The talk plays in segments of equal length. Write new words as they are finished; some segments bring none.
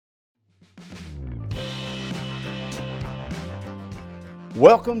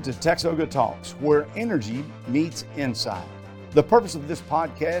Welcome to Texoga Talks, where energy meets insight. The purpose of this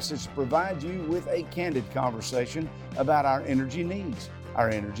podcast is to provide you with a candid conversation about our energy needs, our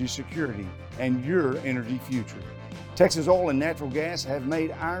energy security, and your energy future. Texas Oil and Natural Gas have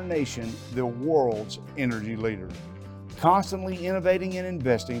made our nation the world's energy leader, constantly innovating and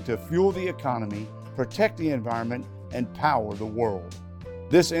investing to fuel the economy, protect the environment, and power the world.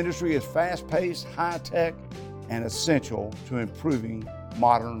 This industry is fast-paced, high-tech, and essential to improving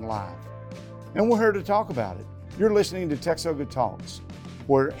modern life. And we're here to talk about it. You're listening to Texoga Talks,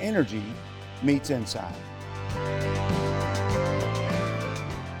 where energy meets insight.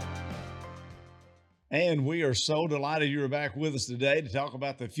 And we are so delighted you're back with us today to talk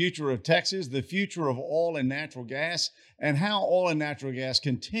about the future of Texas, the future of oil and natural gas, and how oil and natural gas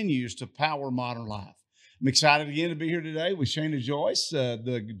continues to power modern life. I'm excited again to be here today with Shana Joyce,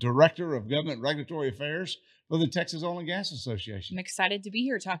 the Director of Government Regulatory Affairs for the Texas Oil and Gas Association. I'm excited to be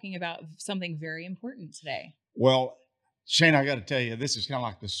here talking about something very important today. Well, Shane, I got to tell you, this is kind of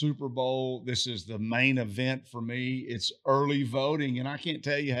like the Super Bowl. This is the main event for me. It's early voting, and I can't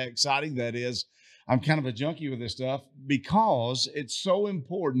tell you how exciting that is. I'm kind of a junkie with this stuff because it's so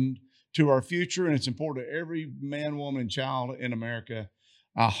important to our future, and it's important to every man, woman, and child in America.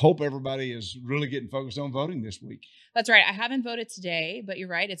 I hope everybody is really getting focused on voting this week. That's right. I haven't voted today, but you're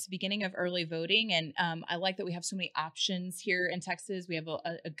right. It's the beginning of early voting. And I like that we have so many options here in Texas. We have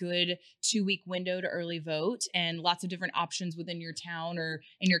a good 2-week window to early vote and lots of different options within your town or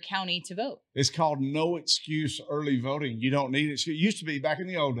in your county to vote. It's called no excuse early voting. You don't need it. It used to be back in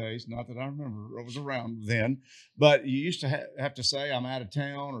the old days, not that I remember, I was around then, but you used to have to say I'm out of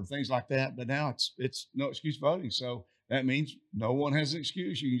town or things like that. But now it's no excuse voting. So that means no one has an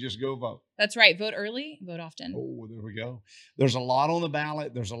excuse. You can just go vote. That's right. Vote early, vote often. Oh, there we go. There's a lot on the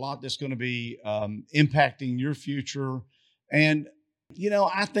ballot. There's a lot that's going to be impacting your future. And, you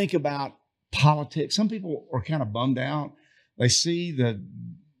know, I think about politics. Some people are kind of bummed out. They see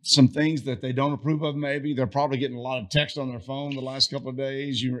some things that they don't approve of maybe. They're probably getting a lot of text on their phone the last couple of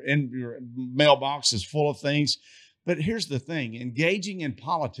days. Your mailbox is full of things. But here's the thing. Engaging in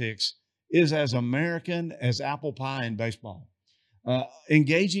politics is as American as apple pie and baseball.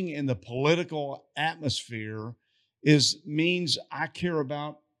 Engaging in the political atmosphere means I care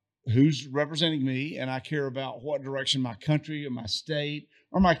about who's representing me, and I care about what direction my country or my state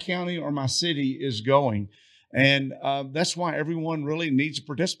or my county or my city is going. And that's why everyone really needs to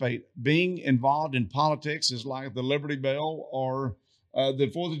participate. Being involved in politics is like the Liberty Bell or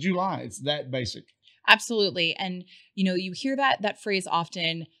the 4th of July. It's that basic. Absolutely. And, you know, you hear that phrase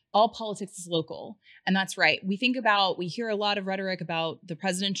often, all politics is local. And that's right. We hear a lot of rhetoric about the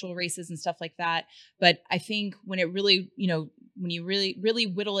presidential races and stuff like that. But I think when it really, when you really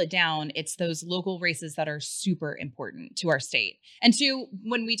whittle it down, it's those local races that are super important to our state. And to,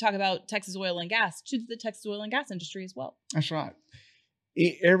 when we talk about Texas oil and gas, to the Texas oil and gas industry as well. That's right.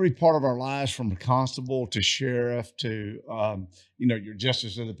 Every part of our lives, from a constable to sheriff to, your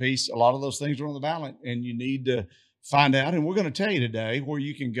justice of the peace, a lot of those things are on the ballot, and you need to find out. And we're going to tell you today where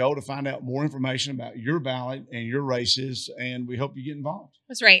you can go to find out more information about your ballot and your races. And we hope you get involved.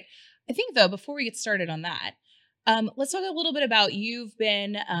 That's right. I think, though, before we get started on that, let's talk a little bit about you've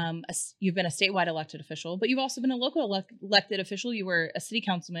been a statewide elected official, but you've also been a local elected official. You were a city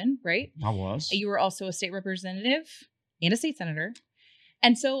councilman, right? I was. You were also a state representative and a state senator.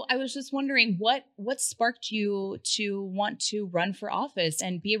 And so I was just wondering what sparked you to want to run for office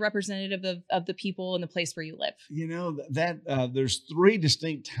and be a representative of the people in the place where you live? You know, there's 3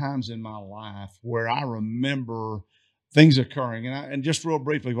 distinct times in my life where I remember things occurring. And just real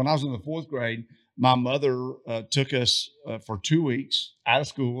briefly, when I was in the 4th grade, my mother took us for 2 weeks out of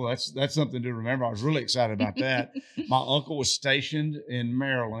school. That's something to remember. I was really excited about that. My uncle was stationed in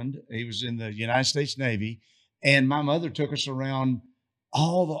Maryland. He was in the United States Navy. And my mother took us around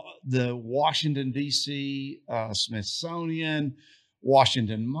all the Washington, D.C., Smithsonian,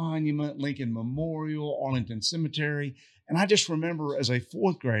 Washington Monument, Lincoln Memorial, Arlington Cemetery. And I just remember as a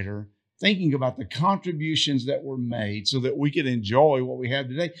 4th grader thinking about the contributions that were made so that we could enjoy what we have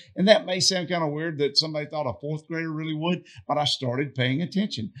today. And that may sound kind of weird that somebody thought a 4th grader really would, but I started paying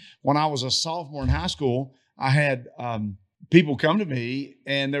attention. When I was a sophomore in high school, I had people come to me,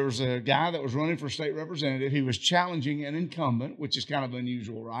 and there was a guy that was running for state representative. He was challenging an incumbent, which is kind of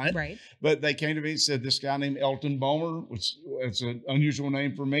unusual, right? Right. But they came to me and said, this guy named Elton Bomer, which it's an unusual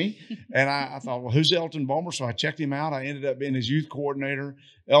name for me. And I thought, well, who's Elton Bomer? So I checked him out. I ended up being his youth coordinator.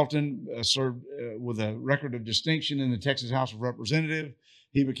 Elton served with a record of distinction in the Texas House of Representatives.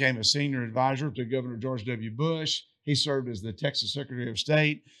 He became a senior advisor to Governor George W. Bush. He served as the Texas Secretary of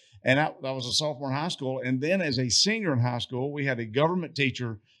State. And I was a sophomore in high school. And then as a senior in high school, we had a government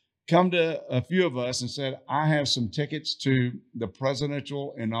teacher come to a few of us and said, I have some tickets to the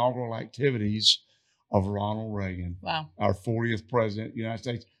presidential inaugural activities of Ronald Reagan, Wow. our 40th president of the United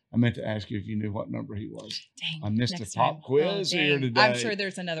States. I meant to ask you if you knew what number he was. Dang. I missed next the pop time. quiz here dang. today. I'm sure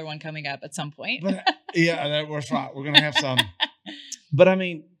there's another one coming up at some point. But, yeah, that was right. We're going to have some. But I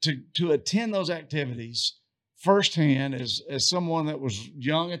mean, to attend those activities firsthand as someone that was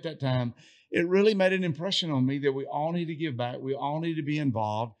young at that time, it really made an impression on me that we all need to give back. We all need to be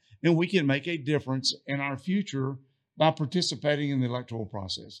involved, and we can make a difference in our future by participating in the electoral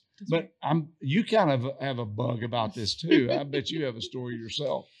process. But you kind of have a bug about this too. I bet you have a story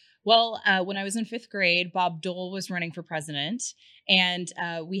yourself. Well, when I was in 5th grade, Bob Dole was running for president, and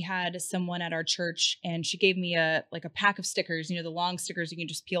we had someone at our church, and she gave me a pack of stickers, the long stickers you can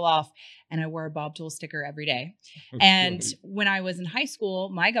just peel off, and I wore a Bob Dole sticker every day. That's when I was in high school,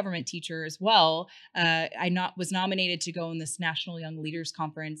 my government teacher as well, was nominated to go in this National Young Leaders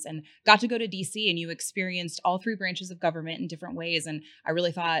Conference and got to go to DC, and you experienced all 3 branches of government in different ways. And I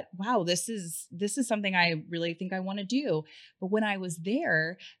really thought, wow, this is something I really think I want to do. But when I was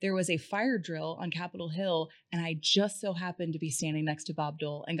there was a fire drill on Capitol Hill, and I just so happened to be standing next to Bob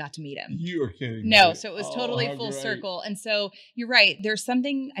Dole and got to meet him. You are kidding No, me. so it was totally full great. circle. And so you're right. There's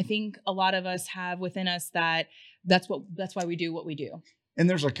something I think a lot of us have within us that's why we do what we do. And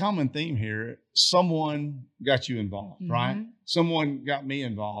there's a common theme here. Someone got you involved, right? Someone got me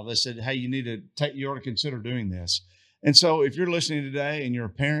involved. They said, hey, you ought to consider doing this. And so if you're listening today and you're a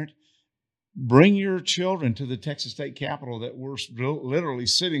parent, bring your children to the Texas State Capitol that we're literally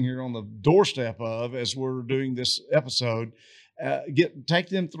sitting here on the doorstep of as we're doing this episode. Take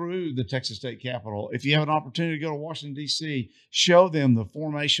them through the Texas State Capitol. If you have an opportunity to go to Washington, D.C., show them the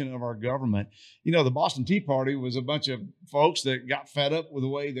formation of our government. The Boston Tea Party was a bunch of folks that got fed up with the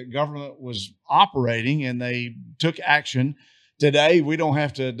way that government was operating, and they took action. Today, we don't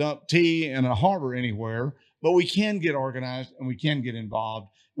have to dump tea in a harbor anywhere, but we can get organized and we can get involved.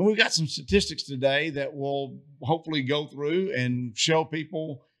 And we've got some statistics today that will hopefully go through and show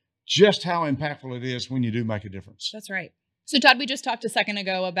people just how impactful it is when you do make a difference. That's right. So, Todd, we just talked a second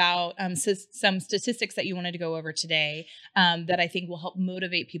ago about some statistics that you wanted to go over today that I think will help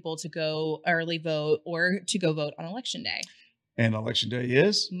motivate people to go early vote or to go vote on Election Day. And Election Day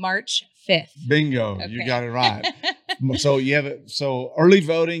is? March 5th. Bingo. Okay. You got it right. So early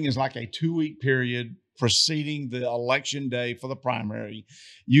voting is like a 2-week period preceding the election day for the primary.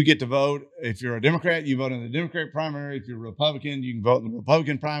 You get to vote. If you're a Democrat, you vote in the Democratic primary. If you're a Republican, you can vote in the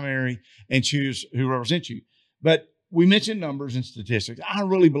Republican primary and choose who represents you. But we mentioned numbers and statistics. I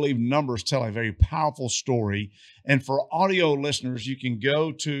really believe numbers tell a very powerful story. And for audio listeners, you can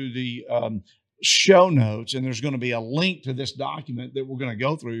go to the show notes, and there's going to be a link to this document that we're going to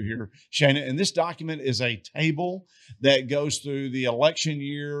go through here, Shana. And this document is a table that goes through the election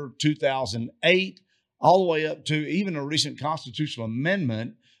year 2008, all the way up to even a recent constitutional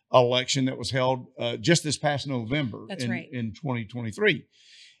amendment election that was held just this past November. That's right. In 2023.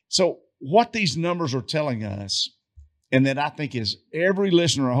 So what these numbers are telling us, and that I think is every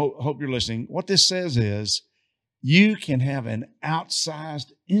listener, I hope you're listening, what this says is you can have an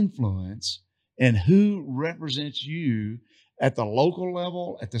outsized influence in who represents you at the local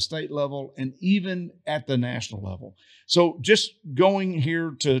level, at the state level, and even at the national level. So just going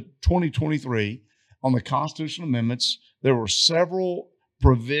here to 2023 on the constitutional amendments, there were several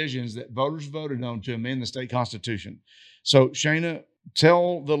provisions that voters voted on to amend the state constitution. So Shana,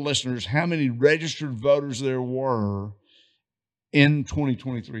 tell the listeners how many registered voters there were in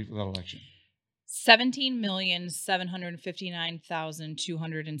 2023 for that election.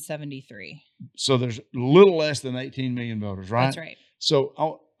 17,759,273. So there's a little less than 18 million voters, right? That's right. So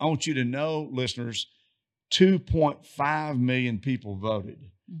I want you to know, listeners, 2.5 million people voted.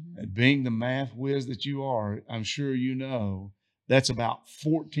 Mm-hmm. And being the math whiz that you are, I'm sure you know, that's about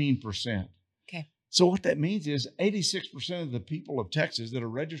 14%. Okay. So what that means is 86% of the people of Texas that are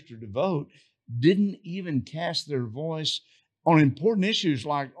registered to vote didn't even cast their voice on important issues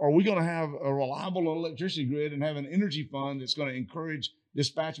like, are we going to have a reliable electricity grid and have an energy fund that's going to encourage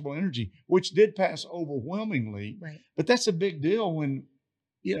dispatchable energy, which did pass overwhelmingly. Right. But that's a big deal when,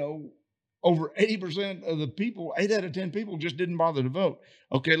 over 80% of the people, 8 out of 10 people just didn't bother to vote.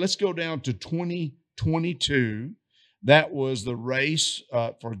 Okay, let's go down to 2022. That was the race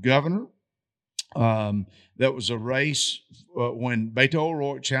for governor. That was a race when Beto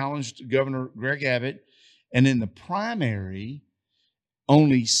O'Rourke challenged Governor Greg Abbott. And in the primary,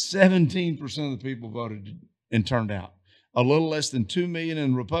 only 17% of the people voted and turned out. A little less than 2 million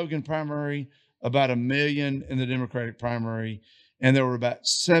in the Republican primary, about 1 million in the Democratic primary. and there were about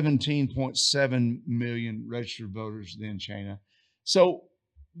 17.7 million registered voters then, Shana. So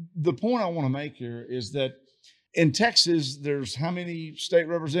the point I want to make here is that in Texas, there's how many state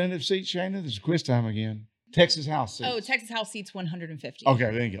representative seats, Shana? This is quiz time again. Texas House seats. Oh, Texas House seats 150. Okay,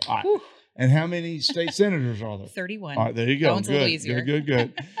 there you go. All right. Whew. And how many state senators are there? 31. All right, there you go. That one's a little easier.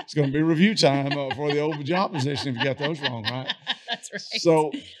 Good. It's going to be review time for the open job position if you got those wrong, right? That's right.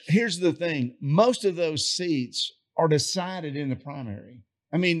 So here's the thing. Most of those seats are decided in the primary.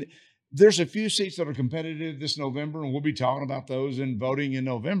 I mean, there's a few seats that are competitive this November, and we'll be talking about those in voting in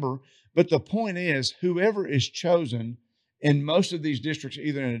November. But the point is, whoever is chosen in most of these districts,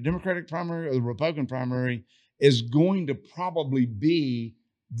 either in a Democratic primary or the Republican primary, is going to probably be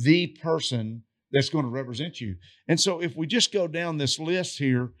the person that's going to represent you. And so if we just go down this list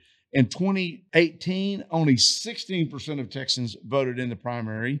here, in 2018, only 16% of Texans voted in the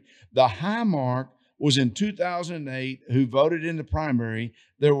primary. The high mark was in 2008, who voted in the primary.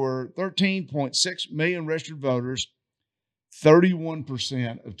 There were 13.6 million registered voters.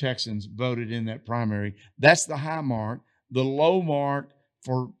 31% of Texans voted in that primary. That's the high mark. The low mark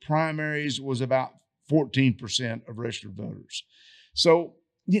for primaries was about 14% of registered voters. So,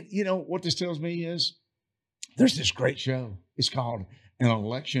 you know, what this tells me is there's this great show. It's called An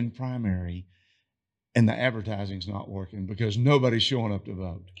Election Primary, and the advertising's not working because nobody's showing up to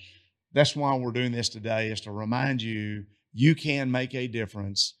vote. That's why we're doing this today, is to remind you, you can make a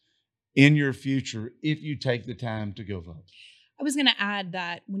difference in your future if you take the time to go vote. I was going to add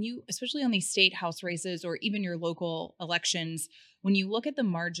that when you, especially on these state house races or even your local elections, when you look at the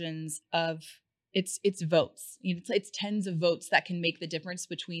margins of it's votes, you know, it's tens of votes that can make the difference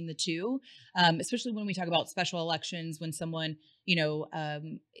between the two, especially when we talk about special elections, when someone, you know,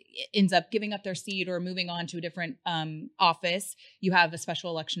 ends up giving up their seat or moving on to a different office. You have a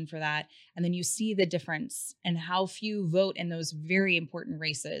special election for that. And then you see the difference and how few vote in those very important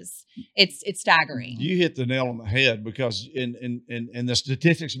races. It's staggering. You hit the nail on the head, because in the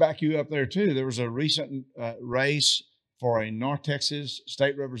statistics back you up there too. There was a recent race for a North Texas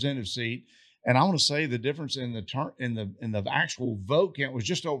state representative seat. And I want to say the difference in the actual vote count was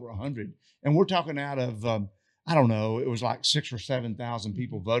just over 100. And we're talking out of, I don't know, it was like 6,000 or 7,000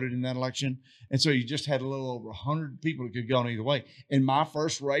 people voted in that election. And so you just had a little over 100 people that could go in either way. In my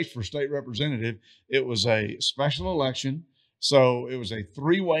first race for state representative, it was a special election. So it was a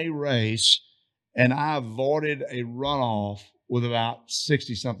three-way race, and I avoided a runoff with about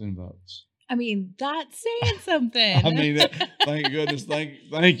 60-something votes. I mean, that's saying something. I mean, thank goodness,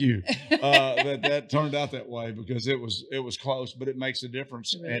 thank you that turned out that way, because it was close, but it makes a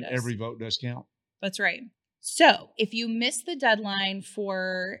difference, really, and does. Every vote does count. That's right. So if you miss the deadline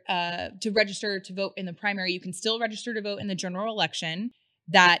for to register to vote in the primary, you can still register to vote in the general election.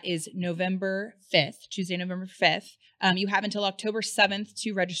 That is November 5th, Tuesday, November 5th. You have until October 7th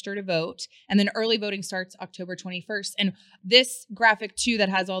to register to vote. And then early voting starts October 21st. And this graphic, too, that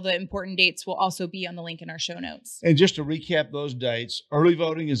has all the important dates will also be on the link in our show notes. And just to recap those dates, early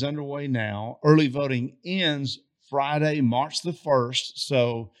voting is underway now. Early voting ends Friday, March the 1st.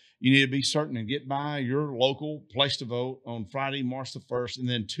 So you need to be certain and get by your local place to vote on Friday, March the 1st. And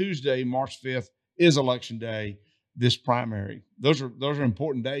then Tuesday, March 5th is Election Day. This primary. Those are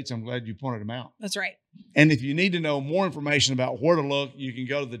important dates. I'm glad you pointed them out. That's right. And if you need to know more information about where to look, you can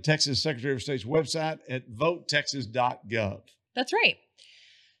go to the Texas Secretary of State's website at votetexas.gov. That's right.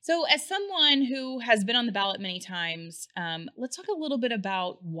 So as someone who has been on the ballot many times, let's talk a little bit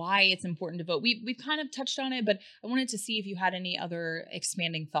about why it's important to vote. We've kind of touched on it, but I wanted to see if you had any other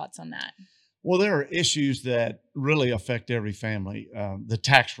expanding thoughts on that. Well, there are issues that really affect every family. The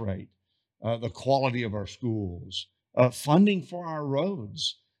tax rate, the quality of our schools, funding for our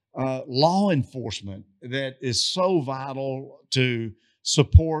roads, law enforcement that is so vital to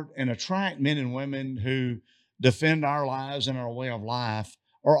support and attract men and women who defend our lives and our way of life,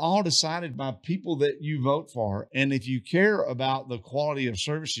 are all decided by people that you vote for. And if you care about the quality of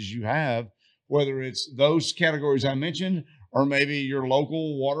services you have, whether it's those categories I mentioned, or maybe your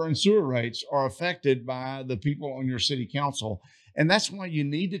local water and sewer rates are affected by the people on your city council. And that's why you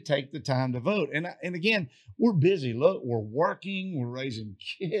need to take the time to vote. And again, we're busy. Look, we're working, we're raising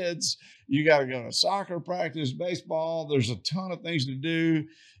kids. You got to go to soccer practice, baseball. There's a ton of things to do.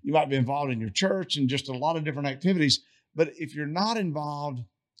 You might be involved in your church and just a lot of different activities. But if you're not involved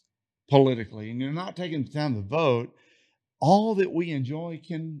politically and you're not taking the time to vote, all that we enjoy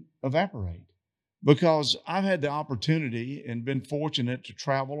can evaporate. Because I've had the opportunity and been fortunate to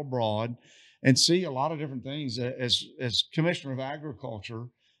travel abroad and see a lot of different things. As Commissioner of Agriculture,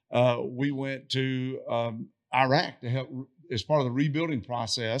 we went to Iraq to help as part of the rebuilding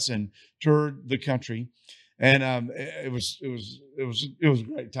process and toured the country. And it was a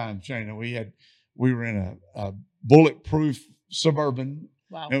great time, Shana. We were in a bulletproof Suburban.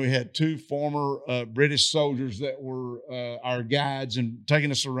 Wow. And we had two former British soldiers that were our guides and taking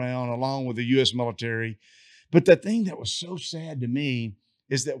us around along with the U.S. military. But the thing that was so sad to me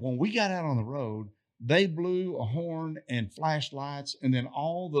is that when we got out on the road, they blew a horn and flashed lights, and then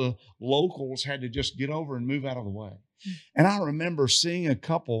all the locals had to just get over and move out of the way. And I remember seeing a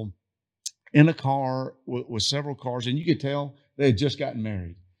couple in a car with several cars, and you could tell they had just gotten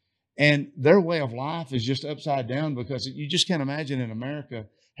married. And their way of life is just upside down, because you just can't imagine in America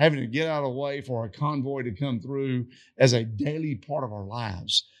having to get out of the way for a convoy to come through as a daily part of our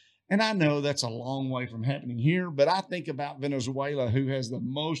lives. And I know that's a long way from happening here, but I think about Venezuela, who has the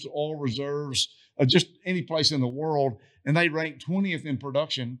most oil reserves of just any place in the world, and they rank 20th in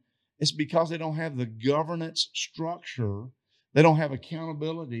production. It's because they don't have the governance structure. They don't have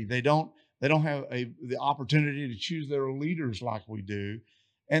accountability. They don't have the opportunity to choose their leaders like we do.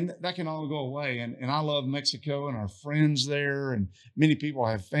 And that can all go away. And I love Mexico and our friends there, and many people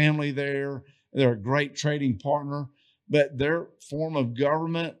have family there. They're a great trading partner, but their form of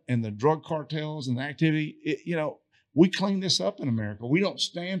government and the drug cartels and the activity, we clean this up in America. We don't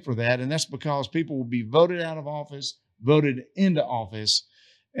stand for that. And that's because people will be voted out of office, voted into office.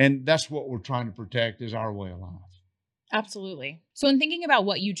 And that's what we're trying to protect, is our way of life. Absolutely. So in thinking about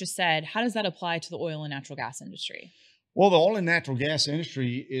what you just said, how does that apply to the oil and natural gas industry? Well, the oil and natural gas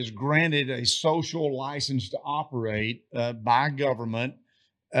industry is granted a social license to operate by government,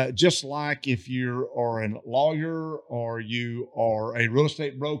 just like if you are a lawyer or you are a real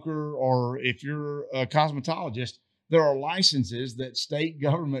estate broker or if you're a cosmetologist. There are licenses that state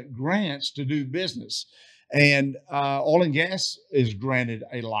government grants to do business. And oil and gas is granted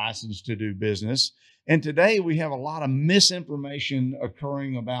a license to do business. And today we have a lot of misinformation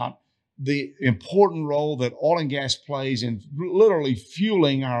occurring about the important role that oil and gas plays in literally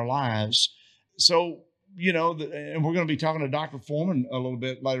fueling our lives. So, and we're going to be talking to Dr. Foreman a little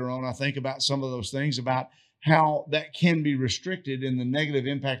bit later on, I think, about some of those things, about how that can be restricted and the negative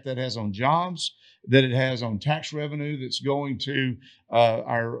impact that has on jobs, that it has on tax revenue that's going to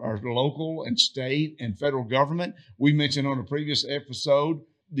our local and state and federal government. We mentioned on a previous episode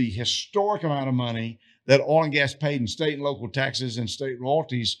the historic amount of money that oil and gas paid in state and local taxes and state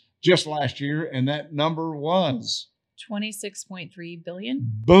royalties just last year, and that number was $26.3 billion.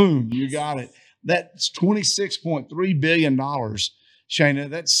 Boom, you got it. That's $26.3 billion, Shana.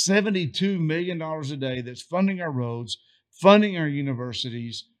 That's $72 million a day that's funding our roads, funding our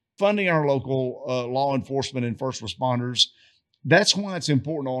universities, funding our local law enforcement and first responders. That's why it's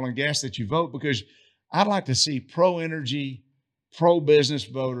important, oil and gas, that you vote, because I'd like to see pro-energy, pro-business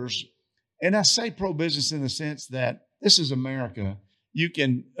voters. And I say pro-business in the sense that this is America. You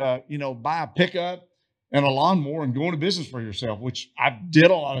can, buy a pickup and a lawnmower and go into business for yourself, which I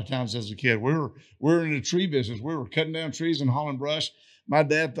did a lot of times as a kid. We were in the tree business. We were cutting down trees and hauling brush. My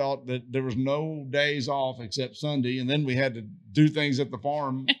dad thought that there was no days off except Sunday, and then we had to do things at the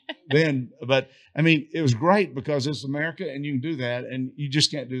farm then. But I mean, it was great because it's America and you can do that, and you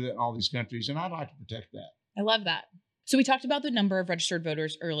just can't do that in all these countries. And I'd like to protect that. I love that. So we talked about the number of registered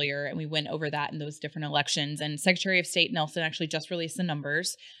voters earlier, and we went over that in those different elections. And Secretary of State Nelson actually just released the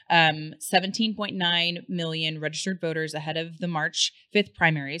numbers. 17.9 million registered voters ahead of the March 5th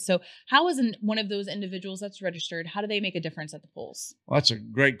primary. So how is one of those individuals that's registered, how do they make a difference at the polls? Well, that's a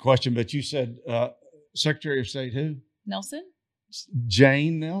great question. But you said Secretary of State who? Nelson?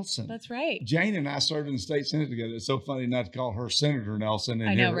 Jane Nelson. That's right. Jane and I served in the state Senate together. It's so funny not to call her Senator Nelson and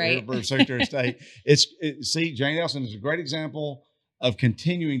I know, right? her Secretary of State. See, Jane Nelson is a great example of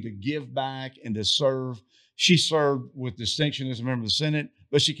continuing to give back and to serve. She served with distinction as a member of the Senate,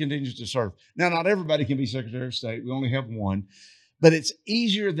 but she continues to serve. Now, not everybody can be Secretary of State. We only have one, but it's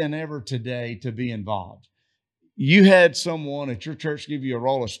easier than ever today to be involved. You had someone at your church give you a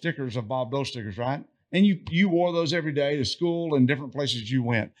roll of stickers, of Bob Dole stickers, right? And you wore those every day to school and different places you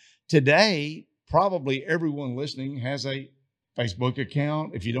went. Today, probably everyone listening has a Facebook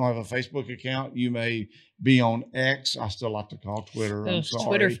account. If you don't have a Facebook account, you may be on X. I still like to call Twitter. I'm sorry.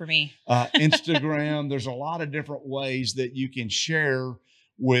 Twitter for me. Instagram. There's a lot of different ways that you can share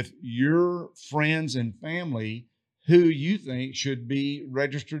with your friends and family who you think should be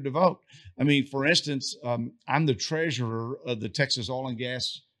registered to vote. I mean, for instance, I'm the treasurer of the Texas Oil and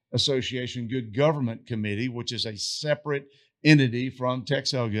Gas Association Good Government Committee, which is a separate entity from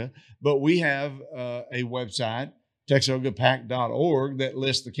TexOGA, but we have a website, TexOGAPAC.org, that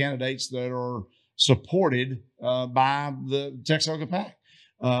lists the candidates that are supported by the TexOGA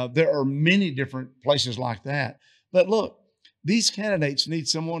PAC. There are many different places like that. But look, these candidates need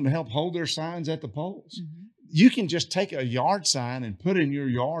someone to help hold their signs at the polls. Mm-hmm. you can just take a yard sign and put in your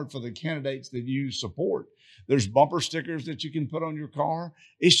yard for the candidates that you support. There's bumper stickers that you can put on your car.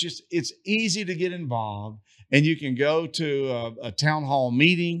 It's easy to get involved, and you can go to a town hall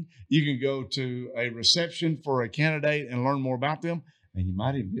meeting. You can go to a reception for a candidate and learn more about them. And you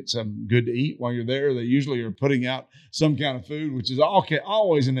might even get something good to eat while you're there. They usually are putting out some kind of food, which is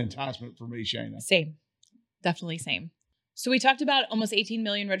always an enticement for me, Shana. Same. Definitely same. So we talked about almost 18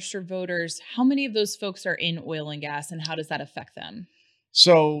 million registered voters. How many of those folks are in oil and gas, and how does that affect them?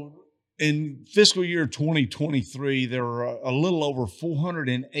 So in fiscal year 2023, there were a little over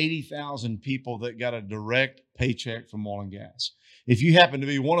 480,000 people that got a direct paycheck from oil and gas. If you happen to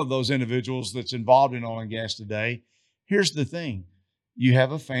be one of those individuals that's involved in oil and gas today, here's the thing. You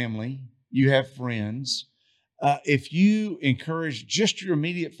have a family, you have friends. If you encourage just your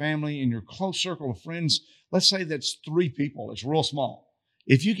immediate family and your close circle of friends, let's say that's 3 people, it's real small.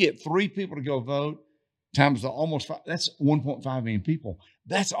 If you get 3 people to go vote times that's 1.5 million people.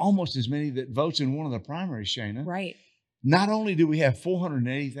 That's almost as many that votes in one of the primaries, Shana. Right. Not only do we have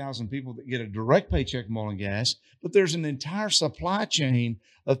 480,000 people that get a direct paycheck from oil and gas, but there's an entire supply chain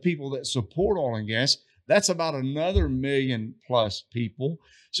of people that support oil and gas. That's about another 1 million plus people.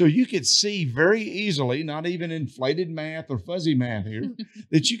 So you could see very easily, not even inflated math or fuzzy math here,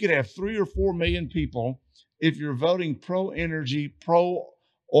 that you could have 3 or 4 million people. If you're voting pro-energy,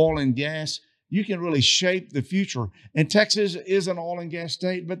 pro-oil and gas, you can really shape the future. And Texas is an oil and gas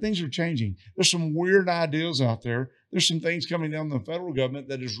state, but things are changing. There's some weird ideals out there. There's some things coming down the federal government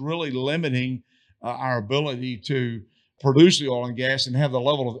that is really limiting our ability to produce the oil and gas and have the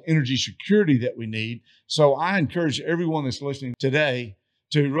level of energy security that we need. So I encourage everyone that's listening today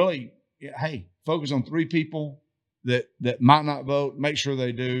to really, focus on 3 people that might not vote. Make sure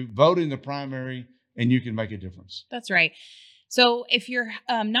they do. Vote in the primary, and you can make a difference. That's right. So if you're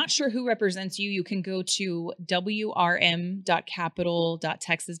not sure who represents you, you can go to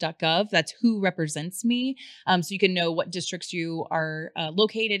wrm.capital.texas.gov. That's who represents me. So you can know what districts you are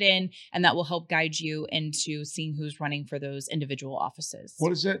located in, and that will help guide you into seeing who's running for those individual offices.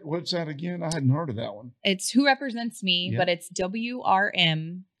 What is that? What's that again? I hadn't heard of that one. It's who represents me, but it's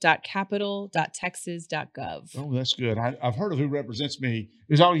wrm.capital.texas.gov. Oh, that's good. I've heard of who represents me.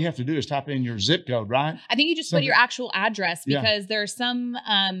 Because all you have to do is type in your zip code, right? I think you just put your actual address because there are some,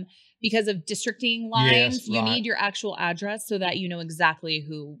 because of districting lines, you need your actual address so that you know exactly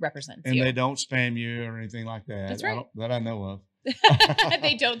who represents you. And they don't spam you or anything like that. That's right. That I know of.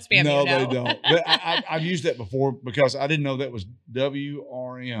 They don't spam no, you. No, they don't. But I've used that before because I didn't know that was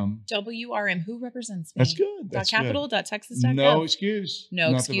WRM. WRM, who represents me? That's good. That's .capital.texas.gov. No excuse.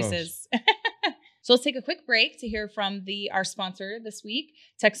 No excuses. So let's take a quick break to hear from our sponsor this week,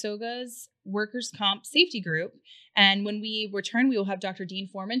 Texoga's Workers' Comp Safety Group. And when we return, we will have Dr. Dean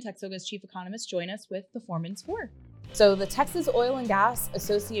Foreman, Texoga's chief economist, join us with the Foreman's Four. So the Texas Oil and Gas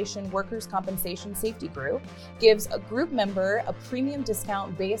Association Workers' Compensation Safety Group gives a group member a premium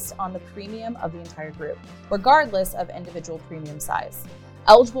discount based on the premium of the entire group, regardless of individual premium size.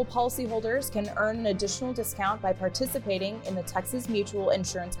 Eligible policyholders can earn an additional discount by participating in the Texas Mutual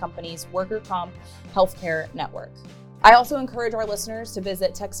Insurance Company's Worker Comp Healthcare Network. I also encourage our listeners to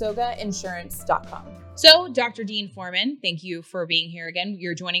visit texogainsurance.com. So, Dr. Dean Foreman, thank you for being here again.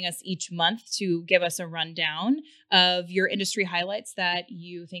 You're joining us each month to give us a rundown of your industry highlights that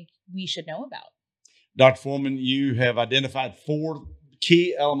you think we should know about. Dr. Foreman, you have identified 4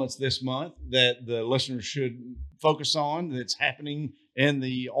 key elements this month that the listeners should focus on that's happening in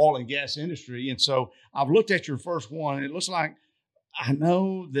the oil and gas industry. And so I've looked at your first one, and it looks like I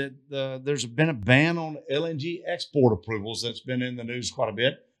know that there's been a ban on LNG export approvals that's been in the news quite a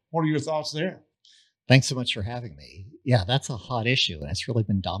bit. What are your thoughts there? Thanks so much for having me. Yeah, that's a hot issue, and it's really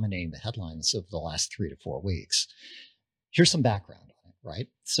been dominating the headlines over the last 3 to 4 weeks. Here's some background on it, right?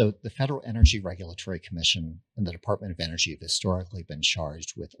 So the Federal Energy Regulatory Commission and the Department of Energy have historically been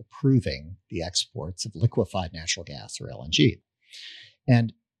charged with approving the exports of liquefied natural gas, or LNG.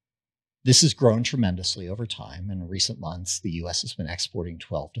 And this has grown tremendously over time. In recent months, the U.S. has been exporting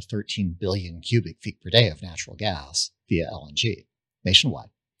 12 to 13 billion cubic feet per day of natural gas via LNG nationwide.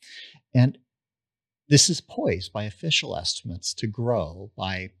 And this is poised by official estimates to grow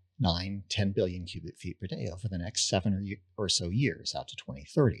by 9-10 billion cubic feet per day over the next 7 or so years out to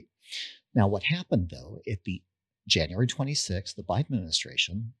 2030. Now, what happened, though, at the January 26th, the Biden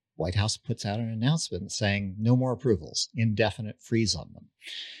administration, White House puts out an announcement saying no more approvals, indefinite freeze on them.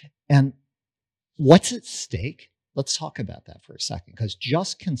 And what's at stake? Let's talk about that for a second, because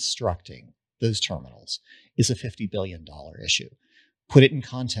just constructing those terminals is a $50 billion issue. Put it in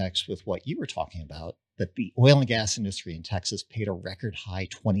context with what you were talking about. that the oil and gas industry in Texas paid a record high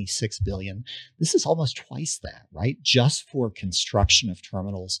 $26 billion. This is almost twice that, right? Just for construction of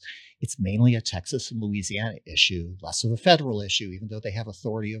terminals. It's mainly a Texas and Louisiana issue, less of a federal issue, even though they have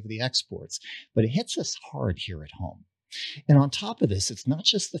authority over the exports. But it hits us hard here at home. And on top of this, it's not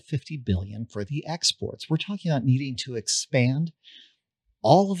just the $50 billion for the exports. We're talking about needing to expand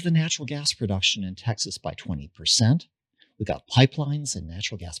all of the natural gas production in Texas by 20%. We've got pipelines and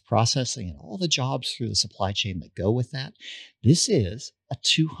natural gas processing and all the jobs through the supply chain that go with that. This is a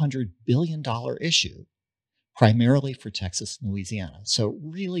 $200 billion issue, primarily for Texas and Louisiana. So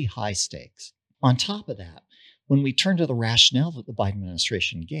really high stakes. On top of that, when we turn to the rationale that the Biden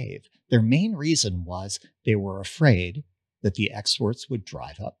administration gave, their main reason was they were afraid that the exports would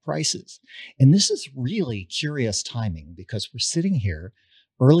drive up prices. And this is really curious timing because we're sitting here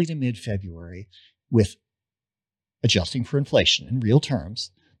early to mid-February with, adjusting for inflation in real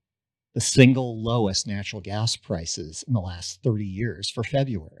terms, the single lowest natural gas prices in the last 30 years for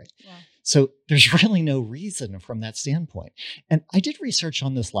February. Wow. So there's really no reason from that standpoint. And I did research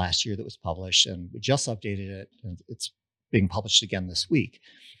on this last year that was published, and we just updated it, and it's being published again this week.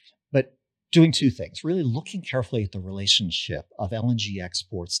 But doing two things, really looking carefully at the relationship of LNG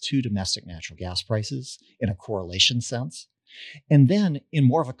exports to domestic natural gas prices in a correlation sense, and then in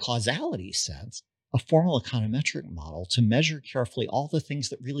more of a causality sense, a formal econometric model to measure carefully all the things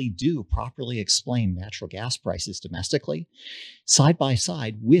that really do properly explain natural gas prices domestically, side by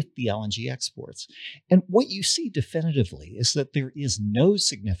side with the LNG exports. And what you see definitively is that there is no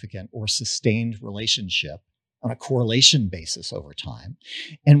significant or sustained relationship on a correlation basis over time.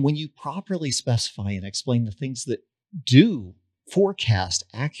 And when you properly specify and explain the things that do forecast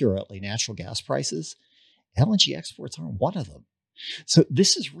accurately natural gas prices, LNG exports aren't one of them. So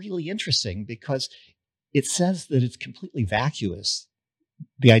this is really interesting because it says that it's completely vacuous.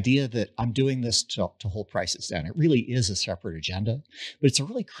 The idea that I'm doing this to hold prices down, it really is a separate agenda, but it's a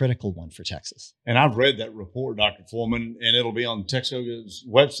really critical one for Texas. And I've read that report, Dr. Foreman, and it'll be on Texaco's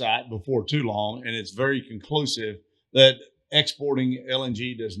website before too long. And it's very conclusive that exporting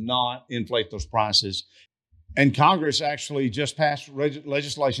LNG does not inflate those prices. And Congress actually just passed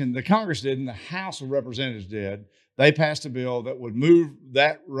legislation. The Congress did, and the House of Representatives did. They passed a bill that would move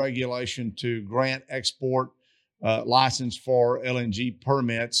that regulation to grant export license for LNG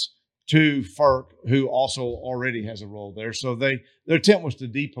permits to FERC, who also already has a role there. So their attempt was to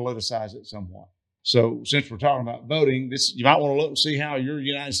depoliticize it somewhat. So since we're talking about voting, you might want to look and see how your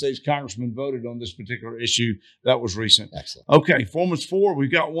United States congressman voted on this particular issue that was recent. Excellent. Okay, Foreman's 4,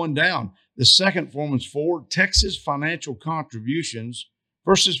 we've got one down. The second Foreman's 4, Texas financial contributions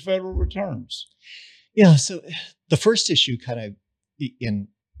versus federal returns. Yeah, so the first issue kind of in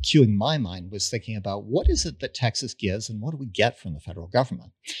cueing my mind was thinking about what is it that Texas gives and what do we get from the federal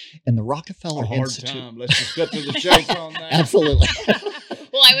government? And the Rockefeller Institute. Time. Let's just cut to the chase on that. Absolutely.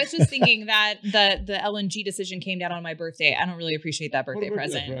 Well, I was just thinking that the LNG decision came down on my birthday. I don't really appreciate that birthday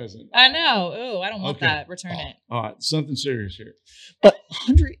present. I know. Oh, I don't want that. Return it. All right. Something serious here. But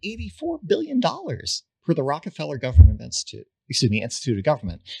 $184 billion for the Rockefeller Institute of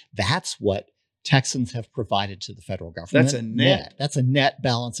Government. That's what Texans have provided to the federal government. That's a net. That's a net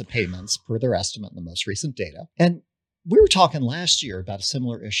balance of payments per their estimate in the most recent data. And we were talking last year about a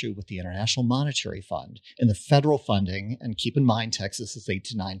similar issue with the International Monetary Fund and the federal funding. And keep in mind, Texas is 8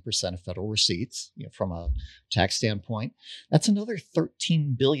 to 9% of federal receipts, from a tax standpoint. That's another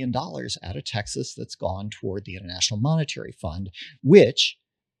 $13 billion out of Texas that's gone toward the International Monetary Fund, which,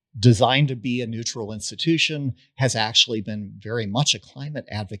 designed to be a neutral institution, has actually been very much a climate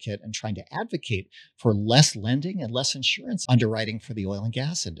advocate and trying to advocate for less lending and less insurance underwriting for the oil and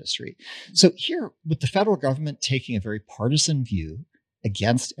gas industry. So here, with the federal government taking a very partisan view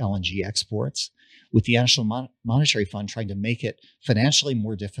against LNG exports, with the National Monetary Fund trying to make it financially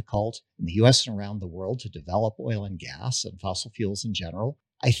more difficult in the U.S. and around the world to develop oil and gas and fossil fuels in general,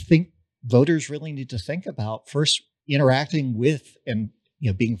 I think voters really need to think about first interacting with and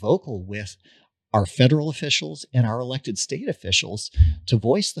being vocal with our federal officials and our elected state officials to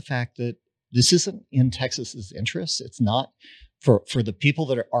voice the fact that this isn't in Texas's interests. It's not for the people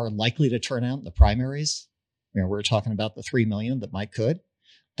that are likely to turn out in the primaries. We're talking about the 3 million that could.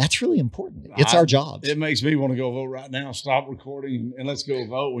 That's really important. It's our jobs. It makes me want to go vote right now. Stop recording and let's go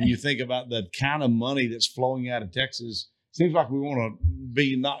vote. When you think about the kind of money that's flowing out of Texas, seems like we want to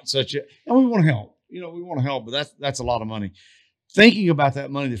be not such a, and we want to help. We want to help, but that's a lot of money. Thinking about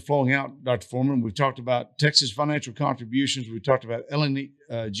that money that's flowing out, Dr. Foreman, we've talked about Texas financial contributions. We've talked about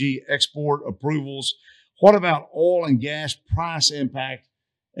LNG export approvals. What about oil and gas price impact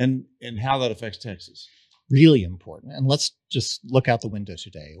and how that affects Texas? Really important. And let's just look out the window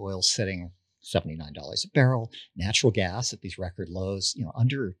today. Oil's sitting $79 a barrel. Natural gas at these record lows,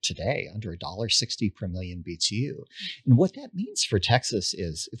 under $1.60 per million BTU. And what that means for Texas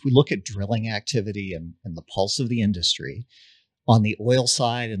is if we look at drilling activity and the pulse of the industry, on the oil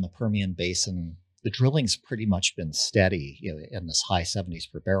side in the Permian Basin, the drilling's pretty much been steady, in this high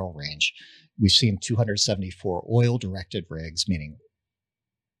 70s per barrel range. We've seen 274 oil-directed rigs, meaning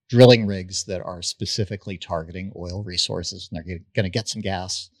drilling rigs that are specifically targeting oil resources, and they're going to get some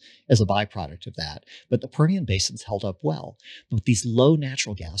gas as a byproduct of that. But the Permian Basin's held up well. But these low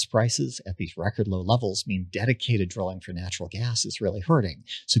natural gas prices at these record low levels mean dedicated drilling for natural gas is really hurting.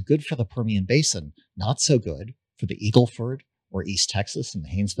 So good for the Permian Basin, not so good for the Eagle Ford or East Texas and the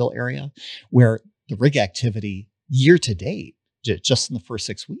Haynesville area, where the rig activity year to date, just in the first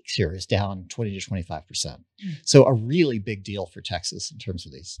 6 weeks here, is down 20 to 25%. So a really big deal for Texas in terms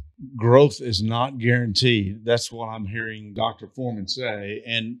of these. Growth is not guaranteed. That's what I'm hearing Dr. Foreman say.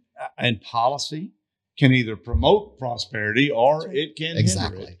 And policy can either promote prosperity or it can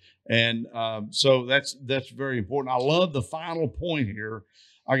hinder it. And so that's very important. I love the final point here.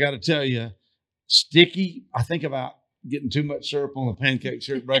 I got to tell you, sticky, I think about getting too much syrup on the pancakes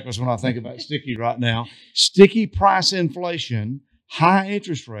here at breakfast when I think about sticky right now. Sticky price inflation, high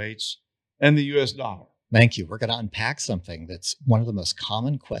interest rates, and the U.S. dollar. Thank you. We're going to unpack something that's one of the most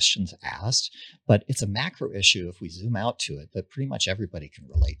common questions asked, but it's a macro issue if we zoom out to it that pretty much everybody can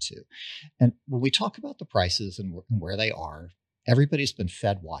relate to. And when we talk about the prices and where they are, everybody's been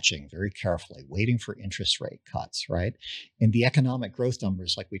fed watching very carefully, waiting for interest rate cuts, right? And the economic growth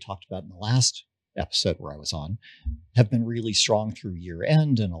numbers, like we talked about in the last episode where I was on, have been really strong through year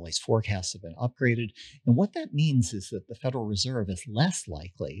end, and all these forecasts have been upgraded. And what that means is that the Federal Reserve is less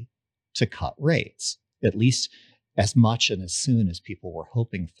likely to cut rates, at least as much and as soon as people were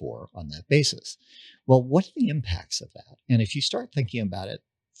hoping for on that basis. Well, what are the impacts of that? And if you start thinking about it,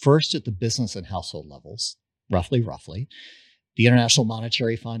 first at the business and household levels, roughly, the International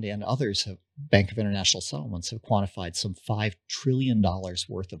Monetary Fund and others, Bank of International Settlements, have quantified some $5 trillion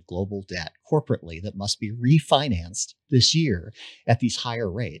worth of global debt corporately that must be refinanced this year at these higher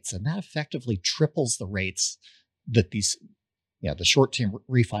rates. And that effectively triples the rates that the short-term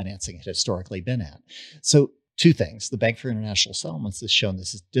refinancing had historically been at. So two things. The Bank for International Settlements has shown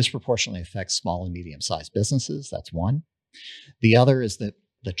this disproportionately affects small and medium-sized businesses. That's one. The other is that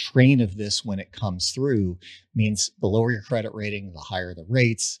the train of this, when it comes through, means the lower your credit rating, the higher the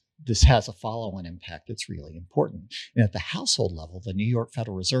rates. This has a follow-on impact that's really important. And at the household level, the New York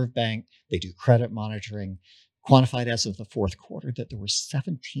Federal Reserve Bank, they do credit monitoring, quantified as of the fourth quarter that there was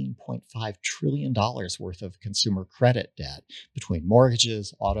 $17.5 trillion worth of consumer credit debt between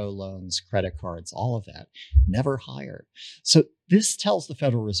mortgages, auto loans, credit cards, all of that, never higher. So this tells the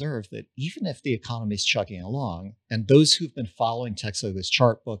Federal Reserve that even if the economy is chugging along, and those who've been following Texogo's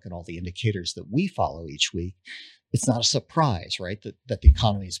chart book and all the indicators that we follow each week, it's not a surprise, right, that the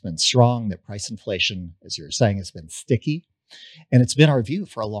economy has been strong, that price inflation, as you were saying, has been sticky. And it's been our view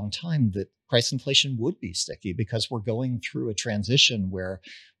for a long time that price inflation would be sticky because we're going through a transition where,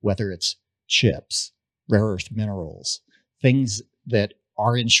 whether it's chips, rare earth minerals, things that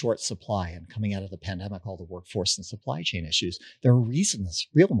are in short supply, and coming out of the pandemic, all the workforce and supply chain issues, there are reasons,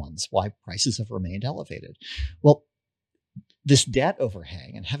 real ones, why prices have remained elevated. Well, this debt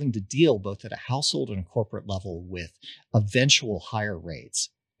overhang and having to deal both at a household and a corporate level with eventual higher rates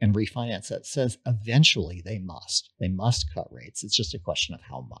and refinance that says eventually they must cut rates. It's just a question of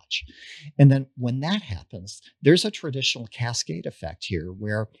how much. And then when that happens, there's a traditional cascade effect here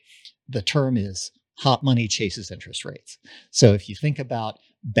where the term is hot money chases interest rates. So if you think about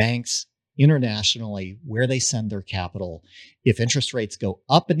banks internationally, where they send their capital, if interest rates go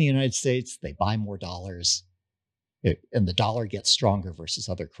up in the United States, they buy more dollars. And the dollar gets stronger versus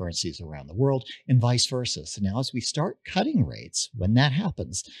other currencies around the world, and vice versa. So now as we start cutting rates, when that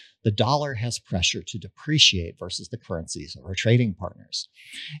happens, the dollar has pressure to depreciate versus the currencies of our trading partners.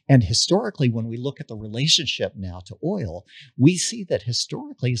 And historically, when we look at the relationship now to oil, we see that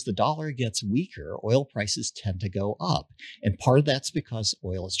historically, as the dollar gets weaker, oil prices tend to go up. And part of that's because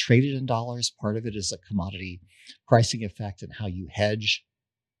oil is traded in dollars. Part of it is a commodity pricing effect and how you hedge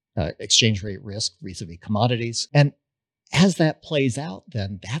exchange rate risk vis-a-vis commodities. And as that plays out,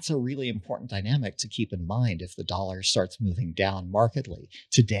 then that's a really important dynamic to keep in mind if the dollar starts moving down markedly.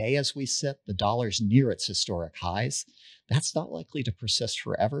 Today, as we sit, the dollar's near its historic highs. That's not likely to persist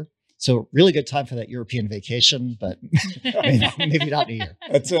forever. So really good time for that European vacation, but maybe not in a year.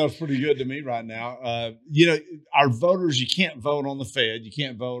 That sounds pretty good to me right now. Our voters, you can't vote on the Fed. You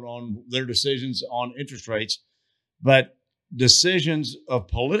can't vote on their decisions on interest rates, but decisions of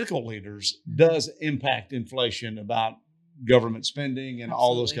political leaders does impact inflation about government spending and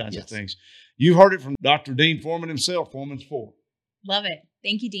all those Absolutely. kinds of things. You've heard it from Dr. Dean Foreman himself, Foreman's 4. Love it.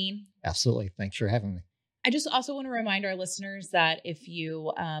 Thank you, Dean. Absolutely. Thanks for having me. I just also want to remind our listeners that if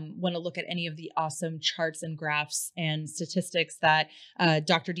you want to look at any of the awesome charts and graphs and statistics that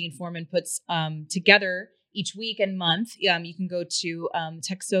Dr. Dean Foreman puts together each week and month, you can go to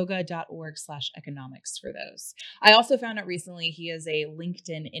texoga.org/economics for those. I also found out recently he is a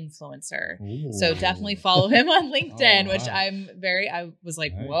LinkedIn influencer. Ooh. So definitely follow him on LinkedIn, All which right. I was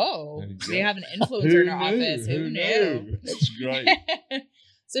like, Hey, whoa, there you we go. have an influencer in our office. Who knew? That's great.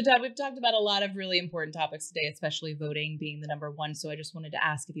 So, Todd, we've talked about a lot of really important topics today, especially voting being the number one. So I just wanted to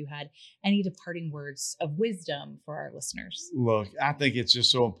ask if you had any departing words of wisdom for our listeners. Look, I think it's just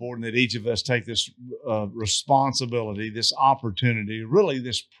so important that each of us take this responsibility, this opportunity, really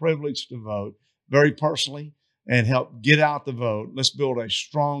this privilege to vote very personally and help get out the vote. Let's build a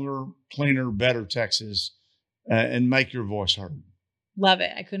stronger, cleaner, better Texas and make your voice heard. Love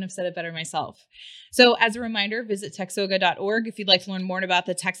it. I couldn't have said it better myself. So as a reminder, visit texoga.org if you'd like to learn more about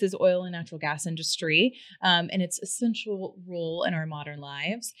the Texas oil and natural gas industry and its essential role in our modern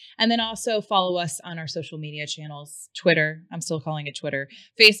lives. And then also follow us on our social media channels, Twitter, I'm still calling it Twitter,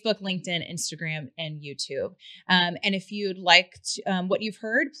 Facebook, LinkedIn, Instagram, and YouTube. And if you'd like what you've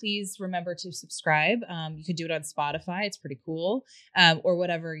heard, please remember to subscribe. You can do it on Spotify. It's pretty cool. Or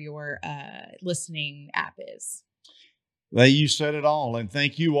whatever your listening app is. You said it all. And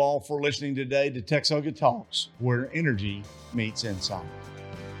thank you all for listening today to Texoga Talks, where energy meets insight.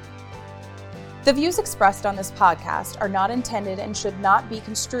 The views expressed on this podcast are not intended and should not be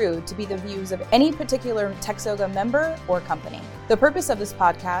construed to be the views of any particular Texoga member or company. The purpose of this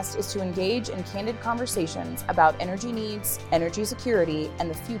podcast is to engage in candid conversations about energy needs, energy security, and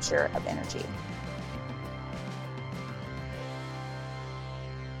the future of energy.